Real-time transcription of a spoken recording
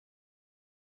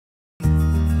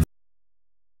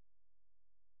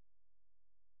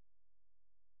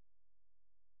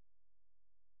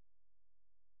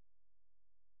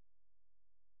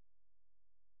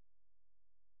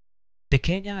The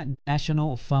Kenya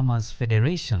National Farmers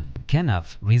Federation,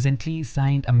 KENAF, recently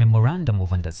signed a memorandum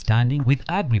of understanding with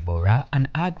Agribora, an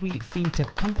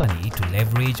agri-fintech company, to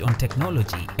leverage on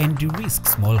technology and de-risk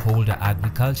smallholder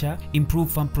agriculture,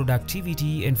 improve farm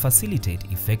productivity and facilitate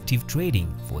effective trading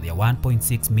for their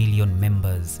 1.6 million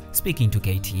members. Speaking to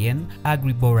KTN,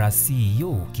 Agribora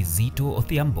CEO Kizito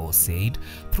Odhiambo said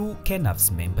through KENAF's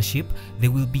membership, they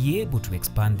will be able to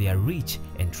expand their reach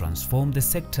and transform the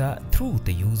sector through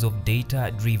the use of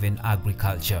data-driven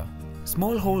agriculture.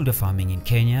 Smallholder farming in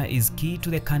Kenya is key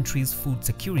to the country's food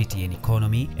security and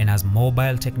economy, and as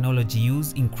mobile technology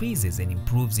use increases and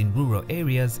improves in rural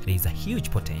areas, there is a huge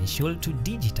potential to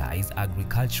digitize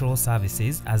agricultural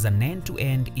services as an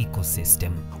end-to-end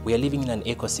ecosystem. We are living in an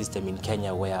ecosystem in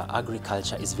Kenya where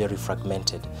agriculture is very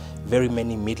fragmented. Very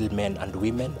many middlemen and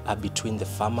women are between the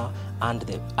farmer and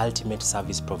the ultimate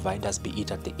service providers, be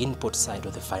it at the input side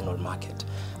or the final market.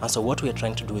 And so what we are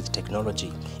trying to do with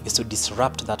technology is to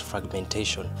disrupt that fragmentation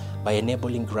by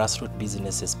enabling grassroots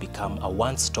businesses become a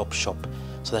one-stop shop,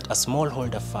 so that a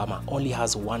smallholder farmer only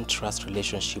has one trust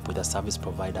relationship with a service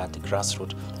provider at the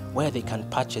grassroots, where they can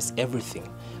purchase everything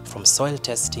from soil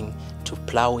testing to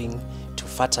plowing to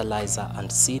fertilizer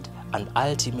and seed, and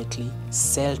ultimately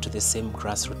sell to the same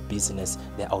grassroots business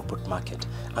their output market.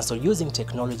 And so using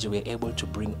technology, we're able to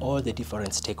bring all the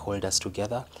different stakeholders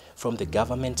together, from the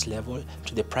government level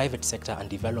to the private sector and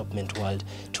development world,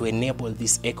 to enable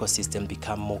this ecosystem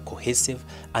become more cohesive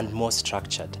and more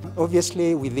structured.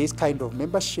 Obviously, with this kind of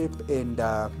membership and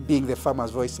being the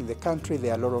farmer's voice in the country,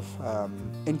 there are a lot of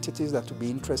entities that will be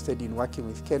interested in working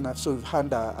with KENAF. So we've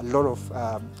had a lot of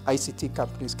ICT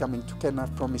companies coming to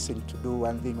KENAF promising to do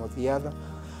one thing or the other.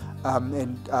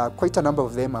 Quite a number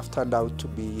of them have turned out to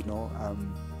be,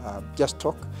 just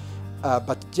talk.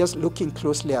 But just looking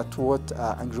closely at what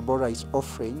Agribora is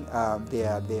offering,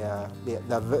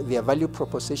 their value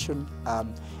proposition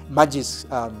merges,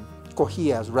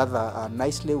 coheres rather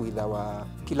nicely with our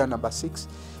pillar number 6,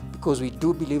 because we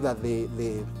do believe that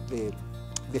the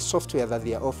software that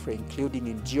they are offering, including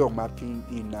in geo-mapping,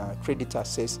 in credit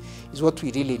access, is what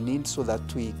we really need, so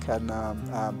that we can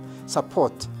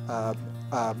support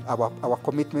our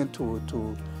commitment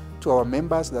to our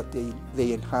members, that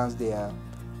they enhance their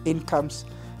incomes,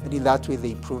 and in that way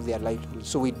they improve their livelihood.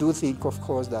 So we do think, of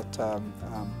course, that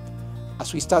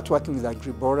as we start working with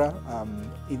Agribora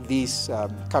in these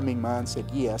coming months and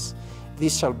years,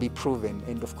 this shall be proven.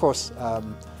 And of course,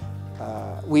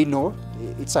 we know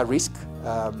it's a risk,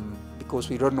 because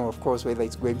we don't know, of course, whether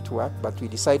it's going to work, but we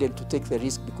decided to take the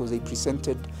risk because they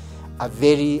presented a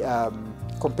very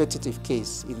competitive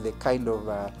case in the kind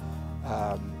of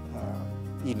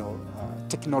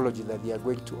technology that they are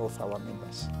going to offer our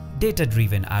members.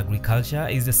 Data-driven agriculture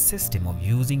is a system of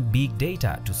using big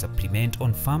data to supplement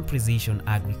on-farm precision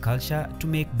agriculture to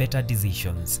make better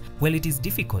decisions. While it is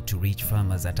difficult to reach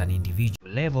farmers at an individual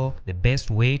level, the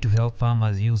best way to help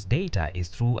farmers use data is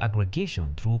through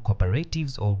aggregation through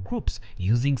cooperatives or groups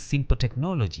using simple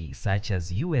technology such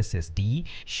as USSD,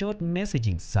 short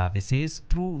messaging services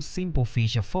through simple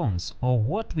feature phones, or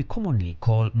what we commonly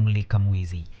call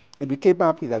mlikamwizi. And we came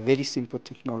up with a very simple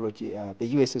technology,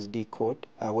 the USSD code,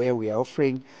 where we are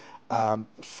offering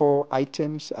 4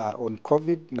 items on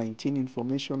COVID-19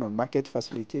 information, on market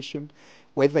facilitation,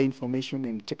 weather information,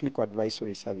 and technical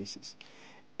advisory services.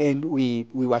 And we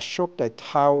were shocked at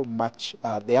how much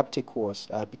the uptake was,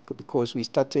 because we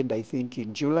started, I think,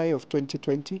 in July of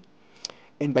 2020.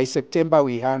 And by September,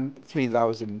 we had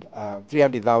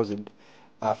 300,000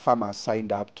 farmers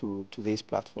signed up to this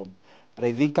platform. But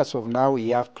I think as of now, we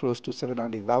have close to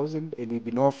 700,000, and we've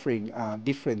been offering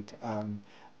different,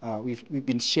 we've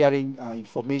been sharing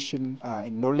information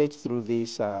and knowledge through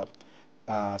this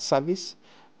service.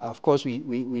 Of course,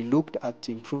 we looked at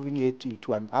improving it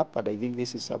into an app, and I think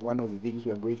this is one of the things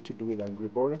we are going to do with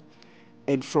Agribora.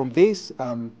 And from this,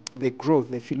 the growth,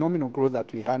 the phenomenal growth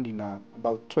that we had in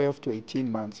about 12 to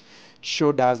 18 months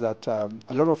showed us that a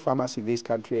lot of farmers in this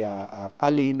country are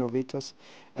early innovators.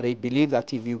 And I believe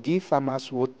that if you give farmers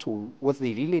what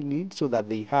they really need, so that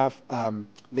they have,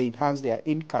 they enhance their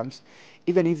incomes,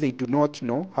 even if they do not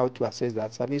know how to access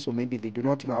that service, or maybe they do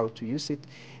not know how to use it,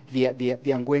 they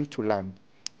are going to learn.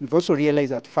 We've also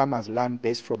realized that farmers learn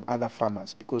best from other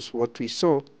farmers, because what we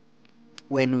saw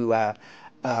when we were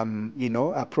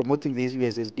promoting this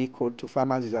USSD code to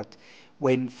farmers is that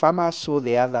when farmers saw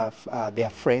their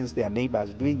friends, their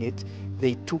neighbors doing it,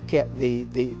 they took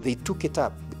it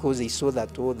up, because they saw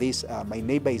that, oh, my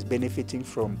neighbor is benefiting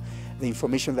from the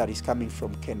information that is coming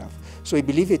from KENAF. So I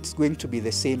believe it's going to be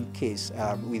the same case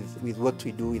with what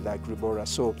we do with Agribora.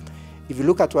 So if you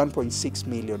look at 1.6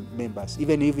 million members,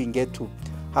 even if we get to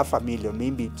 500,000,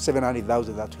 maybe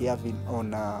 700,000 that we have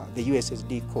on the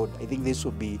USSD code, I think this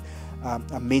will be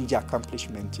a major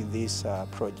accomplishment in this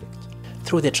project.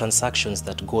 Through the transactions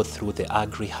that go through the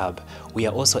AgriHub, we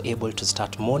are also able to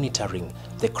start monitoring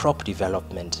the crop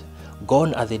development.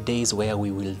 Gone are the days where we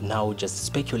will now just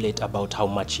speculate about how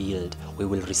much yield we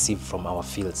will receive from our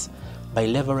fields. By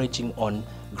leveraging on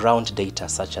ground data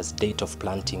such as date of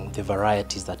planting, the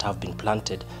varieties that have been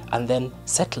planted, and then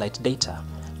satellite data.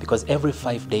 Because every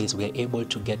 5 days we are able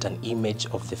to get an image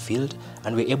of the field,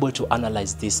 and we're able to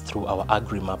analyze this through our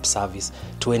AgriMap service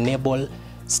to enable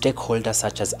stakeholders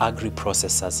such as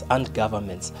agri-processors and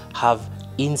governments have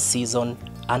in-season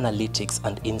analytics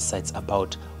and insights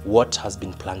about what has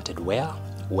been planted where,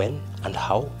 when, and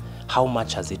how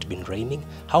much has it been raining,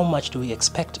 how much do we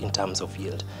expect in terms of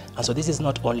yield. And so this is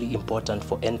not only important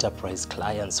for enterprise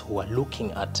clients who are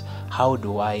looking at how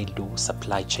do I do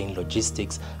supply chain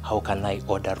logistics, how can I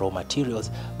order raw materials,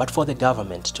 but for the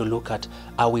government to look at,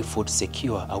 are we food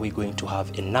secure, are we going to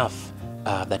have enough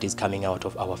that is coming out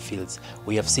of our fields.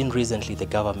 We have seen recently the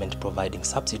government providing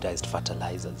subsidized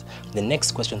fertilizers. The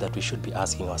next question that we should be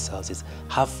asking ourselves is,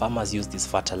 have farmers used this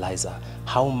fertilizer?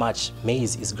 How much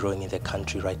maize is growing in the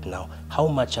country right now? How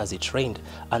much has it rained?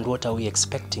 And what are we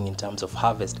expecting in terms of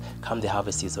harvest come the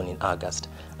harvest season in August?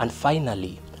 And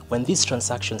finally, when these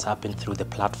transactions happen through the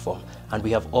platform and we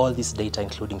have all this data,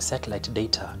 including satellite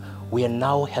data, we are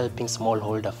now helping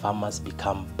smallholder farmers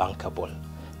become bankable.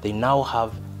 They now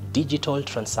have digital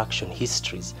transaction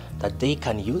histories that they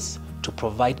can use to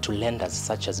provide to lenders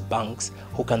such as banks,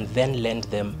 who can then lend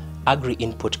them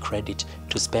agri-input credit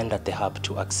to spend at the hub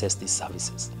to access these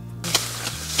services.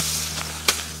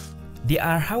 There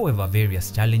are, however, various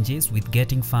challenges with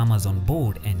getting farmers on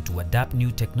board and to adapt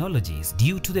new technologies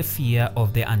due to the fear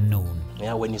of the unknown.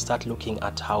 Yeah, when you start looking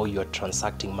at how you're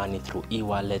transacting money through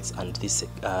e-wallets and these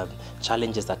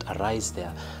challenges that arise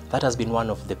there, that has been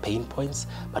one of the pain points,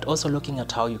 but also looking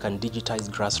at how you can digitize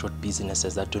grassroots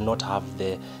businesses that do not have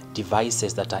the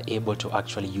devices that are able to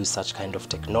actually use such kind of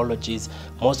technologies.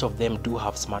 Most of them do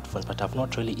have smartphones, but have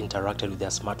not really interacted with their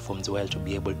smartphones well to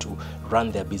be able to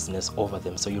run their business over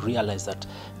them. So you realize that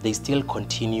they still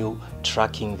continue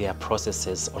tracking their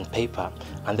processes on paper,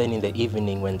 and then in the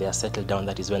evening when they are settled down,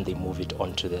 that is when they move it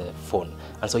onto the phone.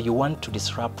 And so you want to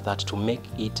disrupt that to make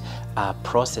it a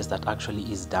process that actually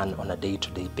is done on a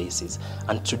day-to-day basis.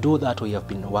 And to do that, we have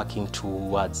been working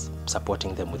towards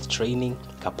supporting them with training,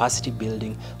 capacity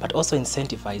building, but also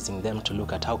incentivizing them to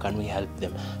look at how can we help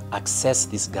them access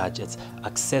these gadgets,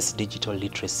 access digital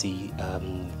literacy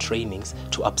trainings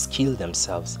to upskill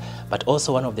themselves. But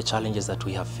also one of the challenges that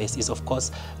we have faced is, of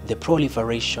course, the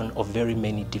proliferation of very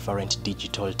many different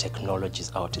digital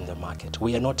technologies out in the market.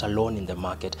 We are not alone in the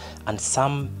market, and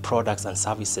some products and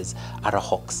services are a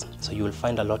hoax. So you will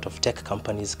find a lot of tech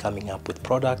companies coming up with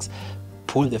products,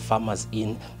 pull the farmers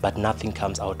in, but nothing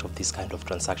comes out of this kind of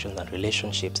transactions and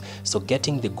relationships. So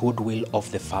getting the goodwill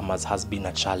of the farmers has been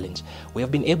a challenge. We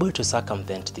have been able to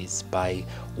circumvent this by,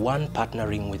 one,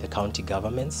 partnering with the county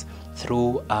governments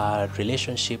through a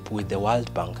relationship with the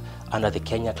World Bank under the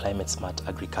Kenya Climate Smart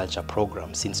Agriculture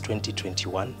Program since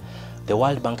 2021. The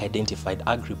World Bank identified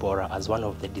Agribora as one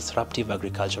of the disruptive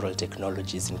agricultural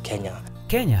technologies in Kenya.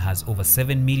 Kenya has over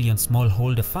 7 million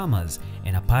smallholder farmers,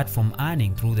 and apart from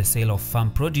earning through the sale of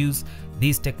farm produce,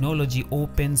 this technology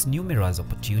opens numerous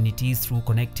opportunities through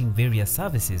connecting various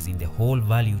services in the whole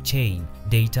value chain.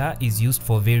 Data is used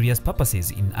for various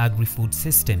purposes in agri-food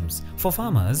systems. For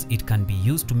farmers, it can be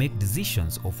used to make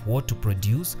decisions of what to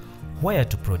produce, where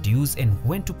to produce, and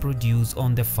when to produce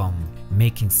on the farm.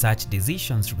 Making such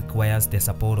decisions requires the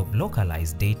support of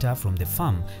localized data from the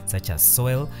farm, such as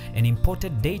soil, and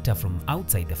imported data from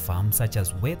outside the farm, such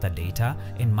as weather data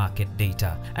and market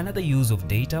data. Another use of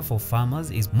data for farmers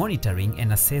is monitoring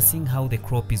and assessing how the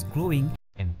crop is growing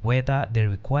and whether the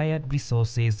required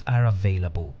resources are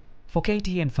available. For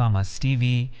KTN Farmers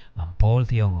TV, I'm Paul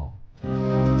Thiongo.